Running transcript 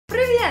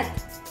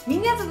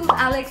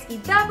Alex и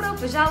добро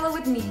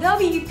пожаловать на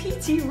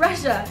WPT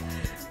Russia.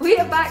 We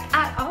are back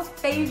at our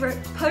favorite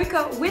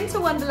poker winter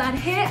wonderland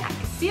here at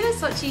Casino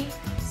Sochi,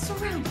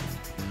 surrounded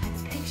by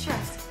the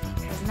picturesque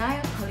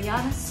Krasnaya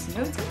Polyana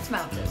snow-tipped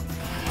mountains.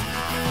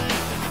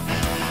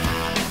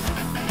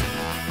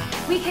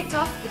 We kicked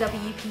off the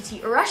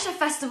WPT Russia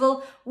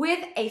festival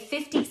with a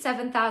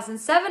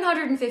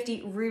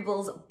 57,750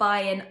 rubles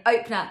buy-in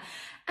opener.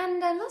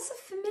 And lots of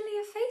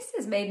familiar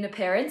faces made an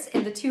appearance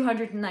in the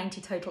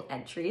 290 total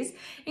entries,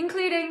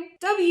 including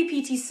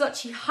WPT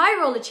Sochi High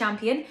Roller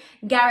Champion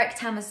Garrick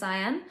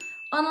Tamasayan,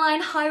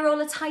 online High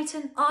Roller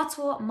Titan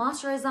Artur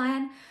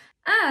Martirazayan,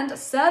 and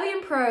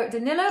Serbian pro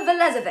Danilo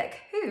Velezovic,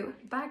 who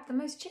bagged the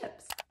most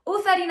chips. All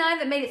 39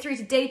 that made it through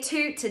to day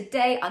 2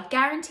 today are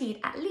guaranteed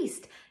at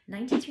least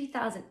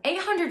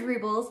 93,800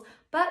 rubles,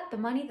 but the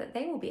money that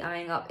they will be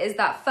eyeing up is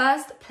that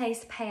first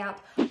place payout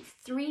of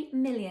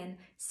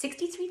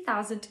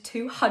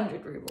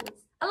 3,063,200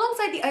 rubles.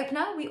 Alongside the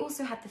opener, we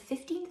also had the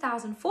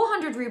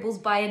 15,400 rubles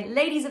buy-in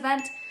ladies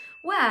event,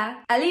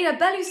 where Alina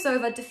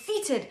Belousova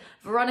defeated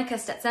Veronika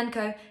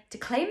Stetsenko to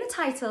claim the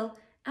title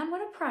and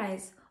won a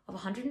prize of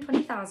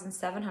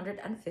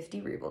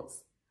 120,750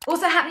 rubles.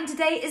 Also happening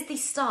today is the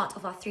start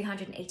of our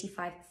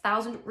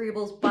 385,000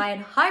 rubles buy-in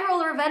high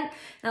roller event.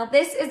 Now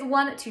this is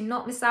one to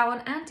not miss out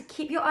on and to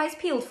keep your eyes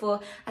peeled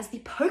for, as the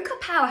poker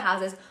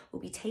powerhouses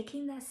will be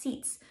taking their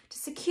seats to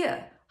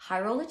secure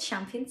high roller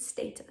champion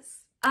status.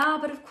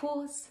 But of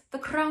course, the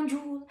crown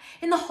jewel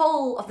in the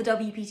whole of the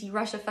WPT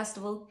Russia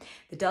festival,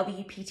 the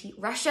WPT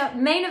Russia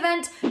main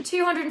event,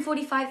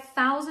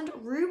 245,000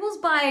 rubles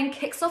buy-in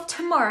kicks off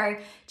tomorrow,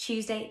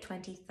 Tuesday,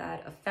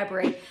 23rd of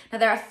February. Now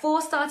there are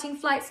 4 starting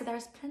flights, so there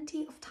is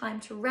plenty of time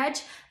to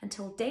reg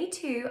until day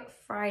 2,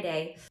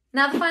 Friday.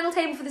 Now the final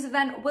table for this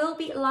event will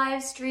be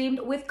live streamed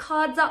with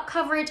cards up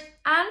coverage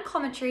and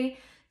commentary,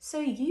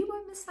 so you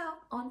won't miss out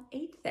on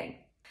a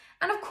thing.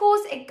 And of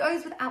course, it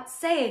goes without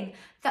saying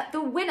that the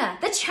winner,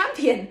 the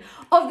champion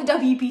of the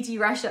WPT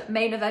Russia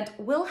main event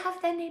will have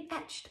their name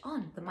etched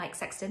on the Mike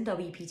Sexton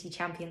WPT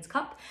Champions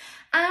Cup,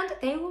 and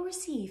they will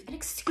receive an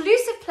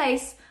exclusive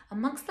place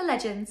amongst the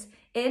legends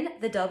in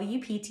the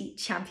WPT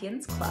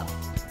Champions Club.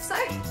 So,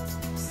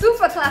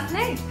 super class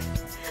name!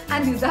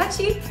 And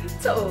udachi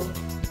to all!